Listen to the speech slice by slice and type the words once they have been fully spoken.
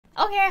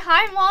Okay,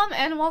 hi Mom,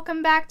 and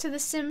welcome back to The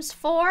Sims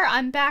 4.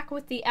 I'm back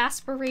with the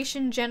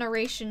Aspiration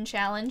Generation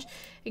Challenge.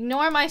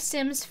 Ignore my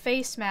Sims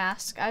face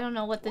mask. I don't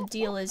know what the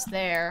deal is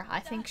there.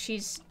 I think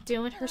she's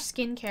doing her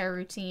skincare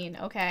routine,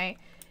 okay?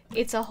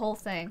 It's a whole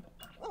thing.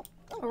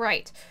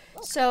 Alright,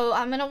 so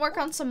I'm gonna work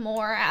on some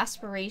more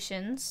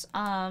aspirations.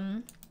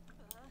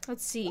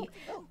 Let's see.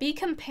 Be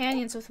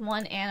companions with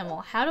one animal.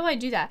 How do I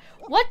do that?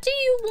 What do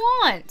you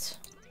want?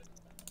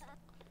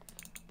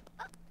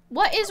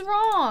 What is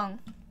wrong?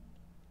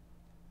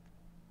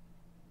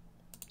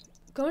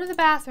 Go to the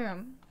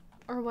bathroom,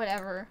 or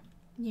whatever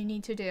you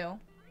need to do.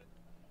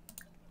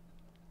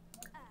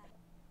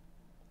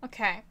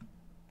 Okay.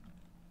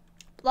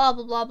 Blah,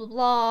 blah, blah, blah,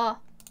 blah.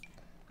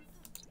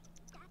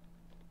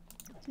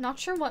 Not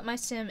sure what my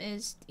sim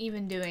is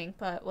even doing,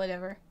 but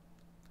whatever.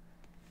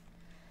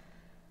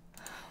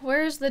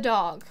 Where's the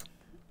dog?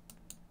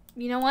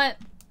 You know what?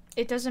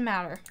 It doesn't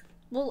matter.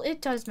 Well,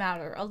 it does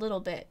matter a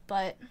little bit,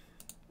 but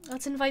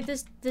let's invite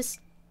this,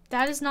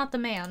 that is not the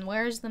man.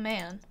 Where's the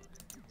man?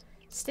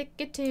 Stick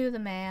it to the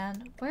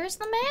man. Where's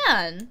the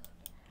man?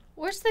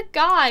 Where's the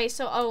guy?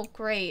 So, oh,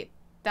 great.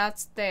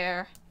 That's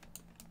there.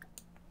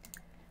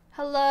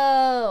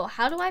 Hello.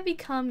 How do I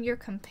become your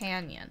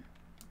companion?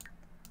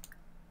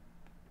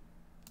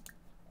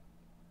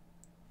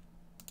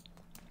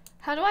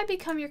 How do I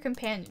become your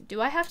companion?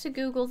 Do I have to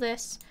Google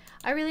this?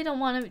 I really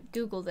don't want to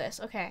Google this.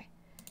 Okay.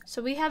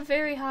 So we have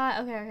very high.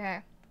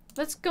 Okay.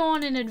 Let's go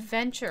on an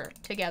adventure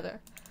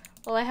together.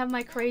 While I have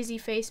my crazy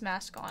face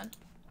mask on.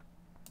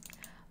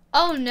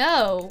 Oh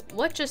no!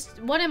 What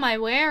am I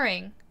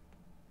wearing?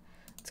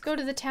 Let's go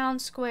to the town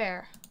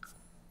square.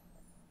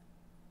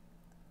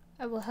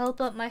 I will help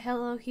up my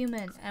fellow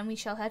human, and we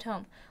shall head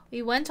home.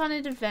 We went on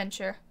an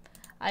adventure.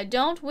 I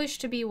don't wish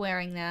to be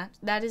wearing that.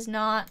 That is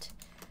not...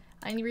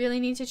 I really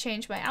need to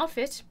change my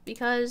outfit,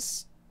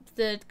 because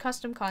the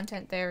custom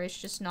content there is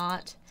just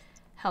not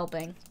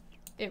helping.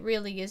 It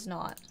really is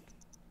not.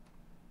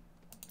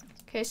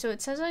 Okay, so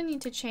it says I need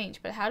to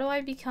change, but how do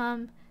I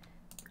become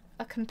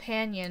a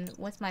companion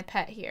with my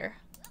pet here?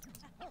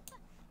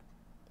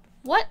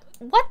 What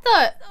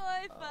the?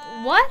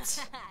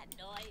 What?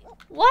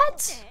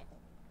 What?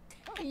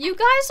 You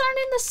guys aren't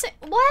in the same,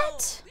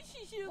 what?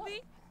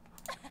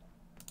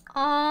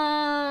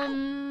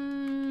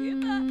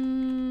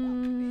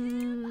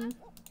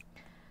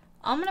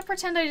 I'm gonna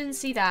pretend I didn't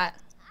see that.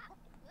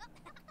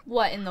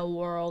 What in the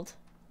world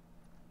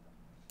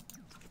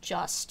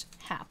just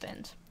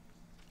happened?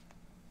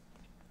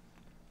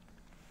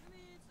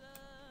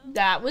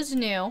 That was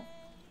new.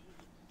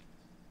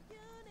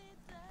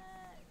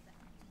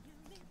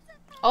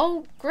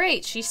 Oh,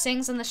 great. She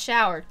sings in the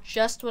shower.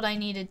 Just what I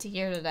needed to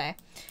hear today.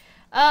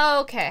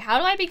 Okay, how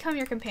do I become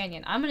your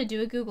companion? I'm gonna do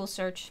a Google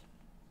search.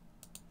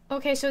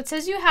 Okay, so it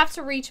says you have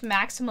to reach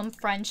maximum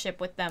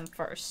friendship with them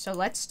first. So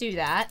let's do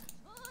that.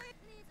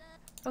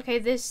 Okay,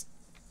 this...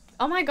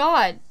 Oh my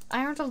god.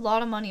 I earned a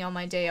lot of money on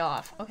my day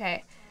off.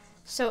 Okay.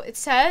 So it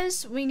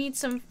says we need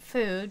some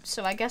food.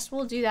 So I guess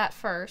we'll do that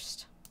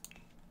first.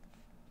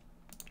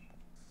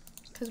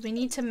 Because we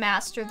need to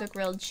master the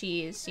grilled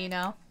cheese, you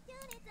know?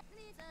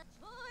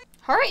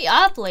 Hurry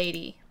up,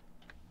 lady.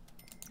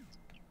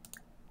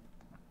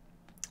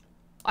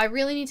 I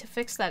really need to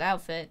fix that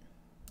outfit.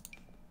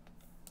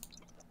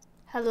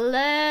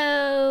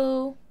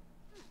 Hello?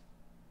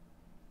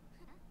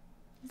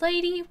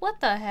 Lady, what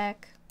the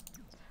heck?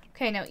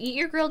 Okay, now eat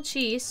your grilled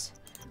cheese.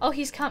 Oh,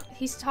 he's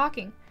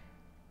talking.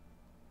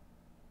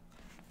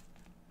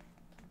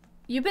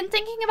 You've been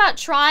thinking about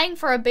trying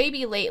for a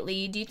baby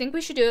lately. Do you think we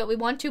should do it? We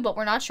want to, but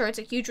we're not sure. It's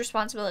a huge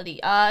responsibility.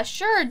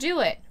 Sure, do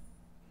it.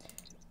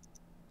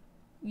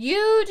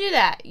 You do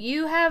that.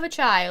 You have a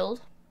child.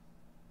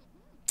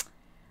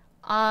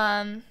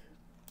 And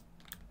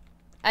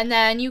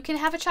then you can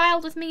have a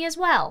child with me as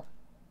well.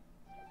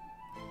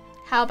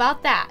 How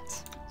about that?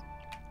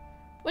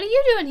 What are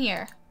you doing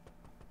here?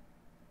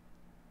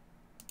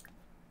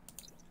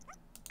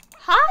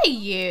 Hi,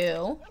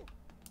 you.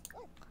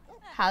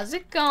 How's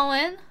it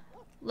going?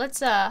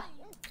 Let's talk.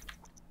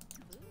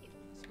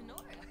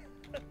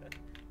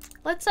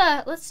 Let's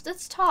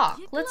just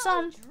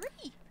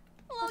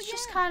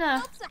kind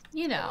of,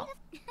 you know.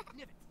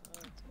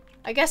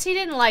 I guess he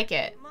didn't like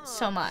it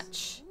so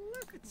much.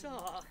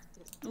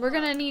 We're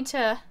gonna need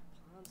to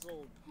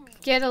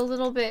get a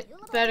little bit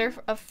better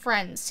of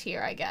friends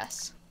here, I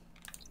guess.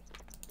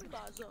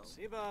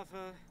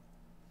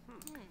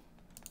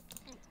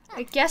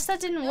 I guess that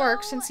didn't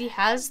work since he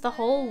has the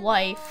whole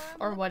wife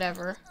or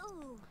whatever.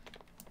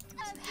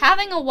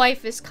 Having a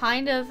wife is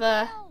kind of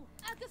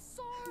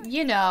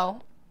you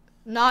know,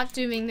 not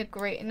doing the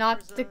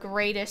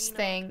greatest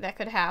thing that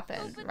could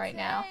happen right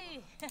now.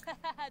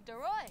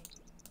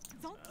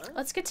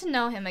 Let's get to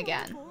know him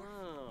again.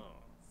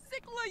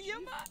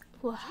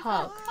 We'll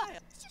hug.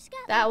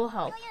 That will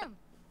help.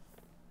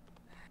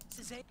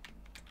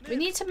 We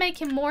need to make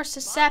him more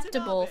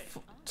susceptible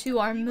to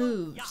our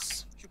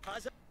moves.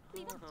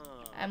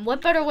 And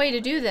what better way to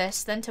do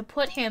this than to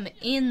put him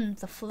in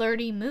the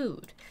flirty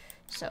mood?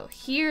 So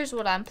here's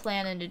what I'm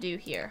planning to do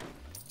here.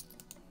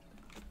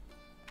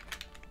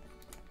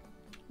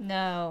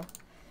 No.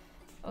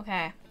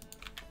 Okay.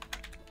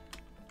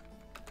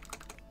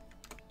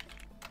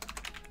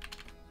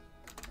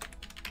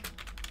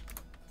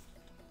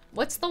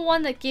 What's the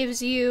one that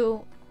gives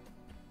you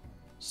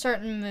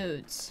certain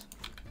moods?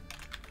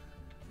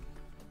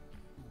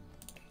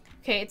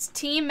 Okay, it's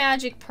Team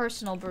Magic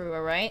Personal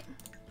Brewer, right?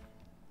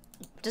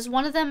 Does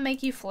one of them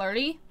make you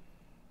flirty?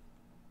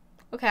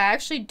 Okay, I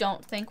actually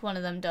don't think one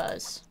of them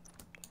does.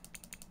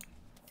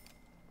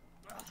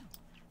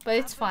 But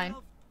it's fine.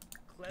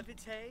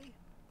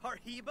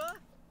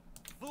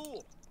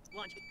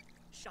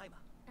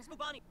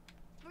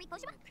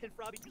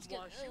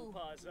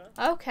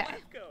 Okay.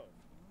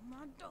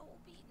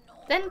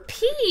 Then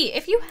pee!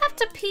 If you have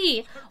to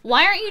pee,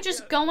 why aren't you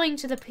just going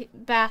to the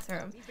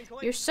bathroom?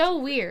 You're so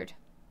weird.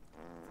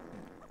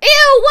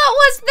 Ew! What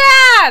was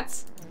that?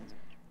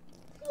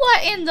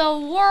 What in the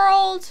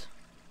world?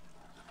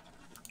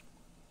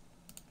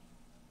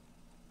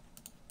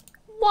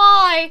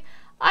 Why?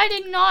 I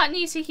did not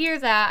need to hear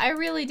that. I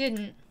really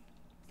didn't.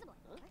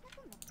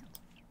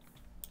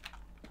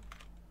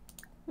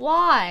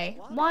 Why?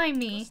 Why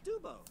me?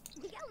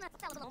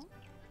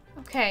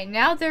 Okay,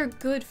 now they're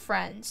good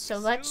friends, so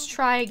let's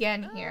try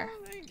again here.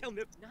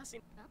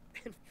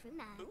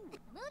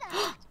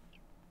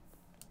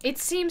 It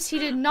seems he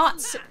did not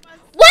s-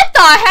 What the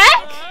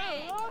heck?!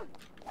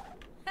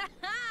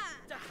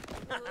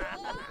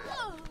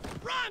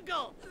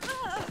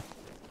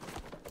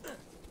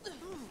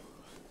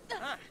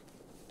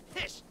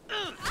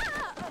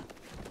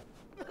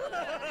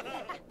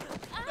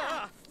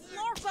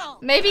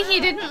 Maybe he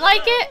didn't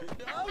like it?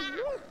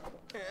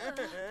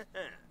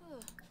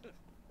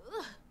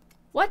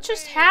 What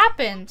just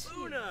happened?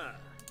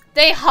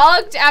 They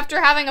hugged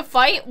after having a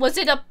fight? Was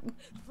it a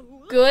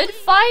good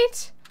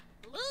fight?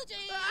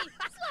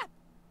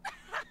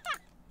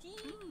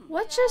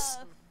 What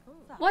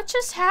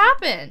just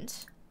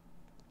happened?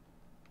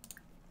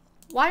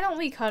 Why don't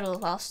we cuddle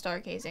while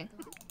stargazing?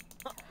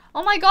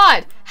 Oh my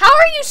god, how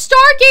are you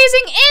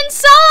stargazing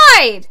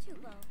inside?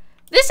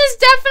 This is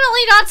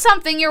definitely not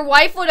something your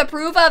wife would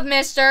approve of,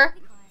 mister.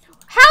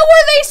 How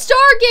are they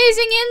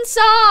stargazing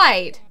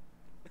inside?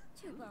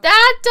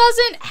 That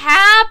doesn't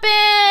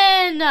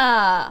happen.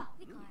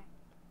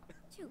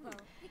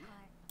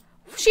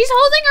 She's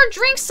holding her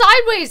drink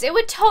sideways. It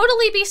would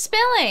totally be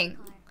spilling.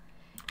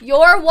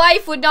 Your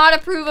wife would not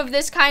approve of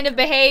this kind of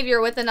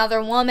behavior with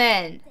another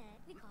woman.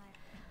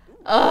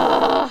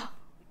 Ugh.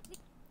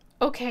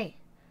 Okay.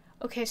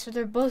 Okay, so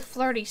they're both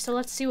flirty, so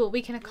let's see what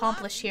we can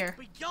accomplish here.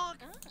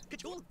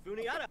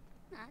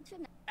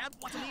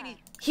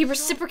 He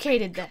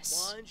reciprocated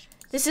this.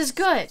 This is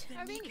good.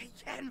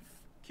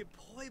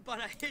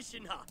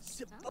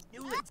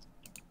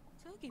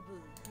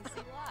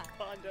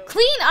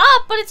 Clean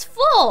up, but it's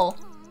full.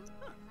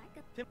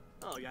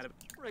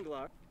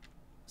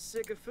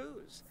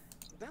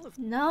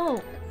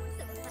 No.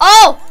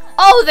 Oh!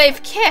 Oh,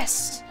 they've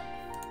kissed.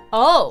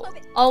 Oh.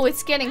 Oh,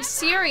 it's getting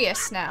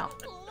serious now.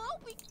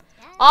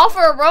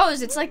 Offer a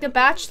rose. It's like The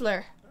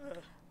Bachelor.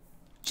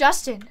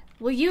 Justin,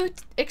 will you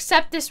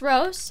accept this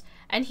rose?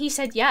 And he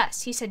said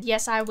yes. He said,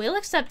 yes, I will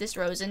accept this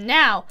rose. And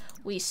now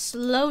we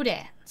slow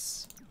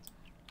dance.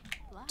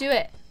 Do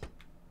it.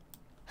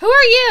 Who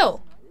are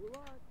you?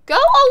 Go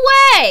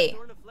away.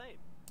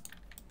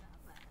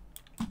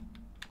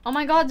 Oh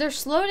my god, they're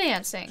slow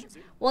dancing.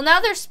 Well, now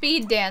they're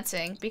speed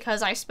dancing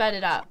because I sped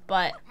it up,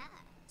 but...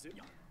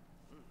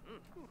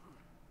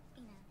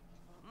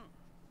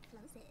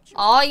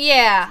 Oh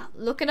yeah,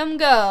 look at them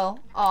go.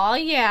 Oh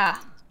yeah.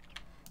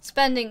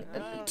 Spending...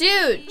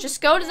 Dude,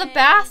 just go to the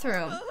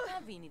bathroom.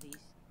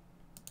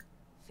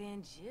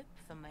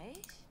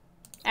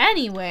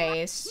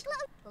 Anyways.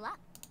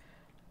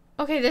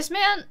 Okay, this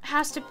man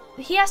has to...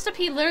 He has to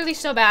pee literally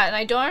so bad, and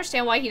I don't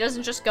understand why he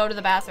doesn't just go to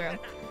the bathroom.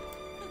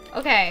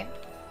 Okay.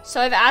 So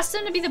I've asked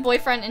him to be the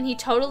boyfriend, and he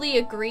totally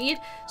agreed.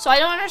 So I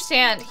don't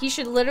understand. He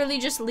should literally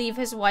just leave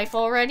his wife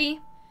already.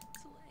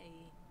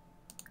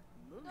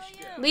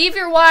 Leave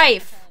your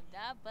wife.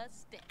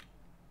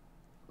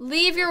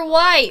 Leave your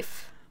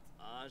wife.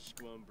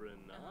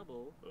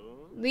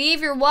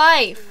 Leave your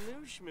wife.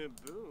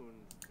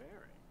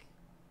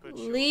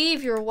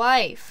 Leave your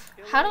wife.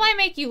 How do I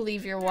make you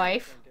leave your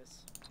wife?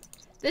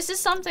 This is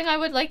something I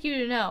would like you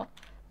to know.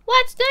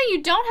 What? No,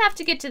 you don't have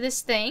to get to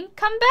this thing.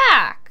 Come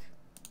back.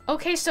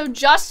 Okay, so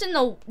Justin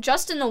the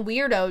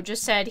weirdo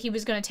just said he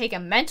was going to take a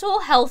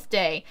mental health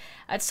day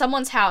at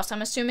someone's house.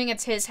 I'm assuming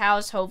it's his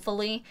house,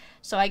 hopefully.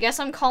 So I guess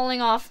I'm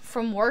calling off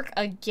from work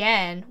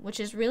again, which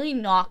is really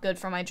not good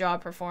for my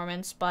job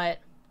performance, but...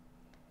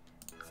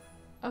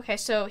 Okay,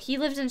 so he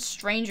lives in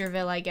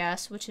Strangerville, I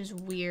guess, which is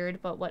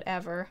weird, but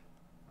whatever.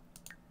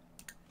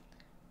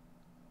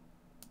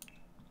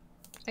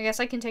 I guess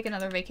I can take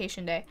another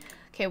vacation day.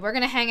 Okay, we're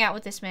going to hang out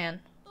with this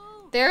man.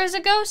 There is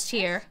a ghost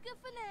here.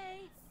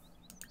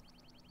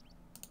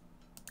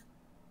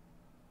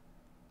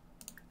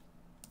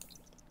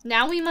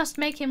 Now we must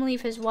make him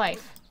leave his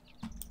wife.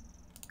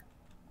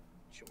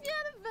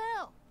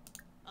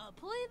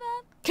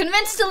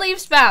 Convinced to leave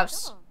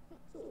spouse.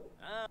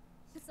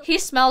 He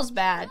smells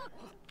bad.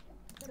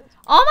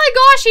 Oh my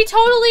gosh, he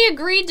totally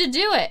agreed to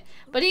do it.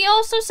 But he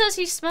also says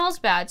he smells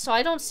bad, so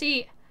I don't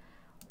see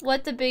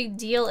what the big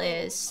deal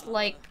is.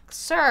 Like,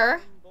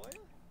 sir,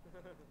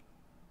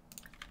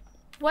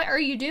 what are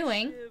you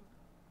doing?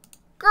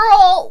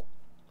 Girl,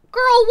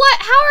 what?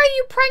 How are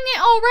you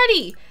pregnant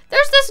already?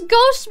 There's this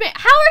ghost man.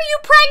 How are you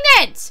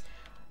pregnant?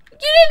 You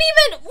didn't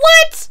even,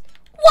 what?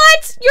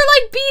 What? You're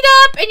like beat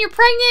up and you're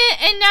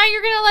pregnant and now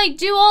you're gonna like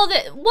do all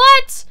that.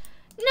 What?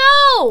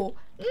 No,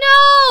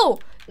 no,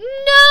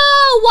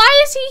 no.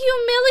 Why is he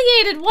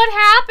humiliated? What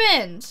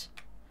happened?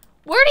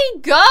 Where'd he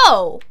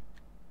go?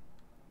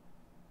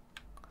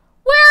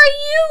 Where are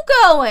you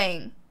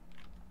going?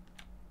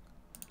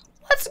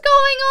 What's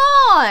going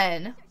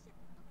on?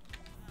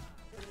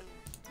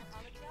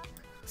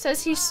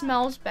 Says he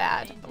smells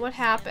bad. What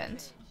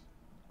happened?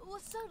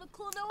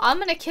 I'm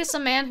gonna kiss a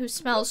man who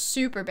smells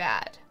super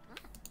bad.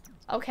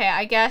 Okay,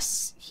 I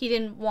guess he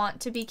didn't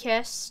want to be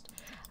kissed.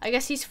 I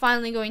guess he's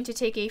finally going to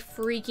take a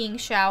freaking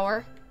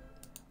shower.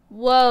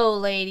 Whoa,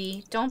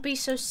 lady. Don't be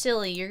so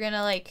silly. You're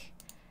gonna, like,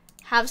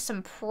 have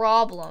some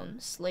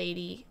problems,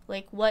 lady.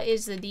 Like, what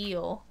is the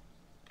deal?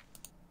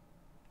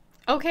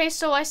 Okay,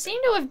 so I seem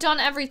to have done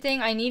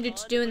everything I needed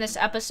to do in this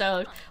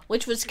episode,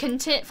 which was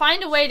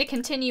find a way to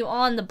continue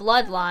on the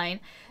bloodline.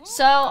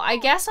 So I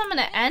guess I'm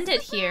gonna end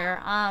it here.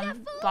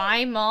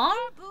 Bye, Mom?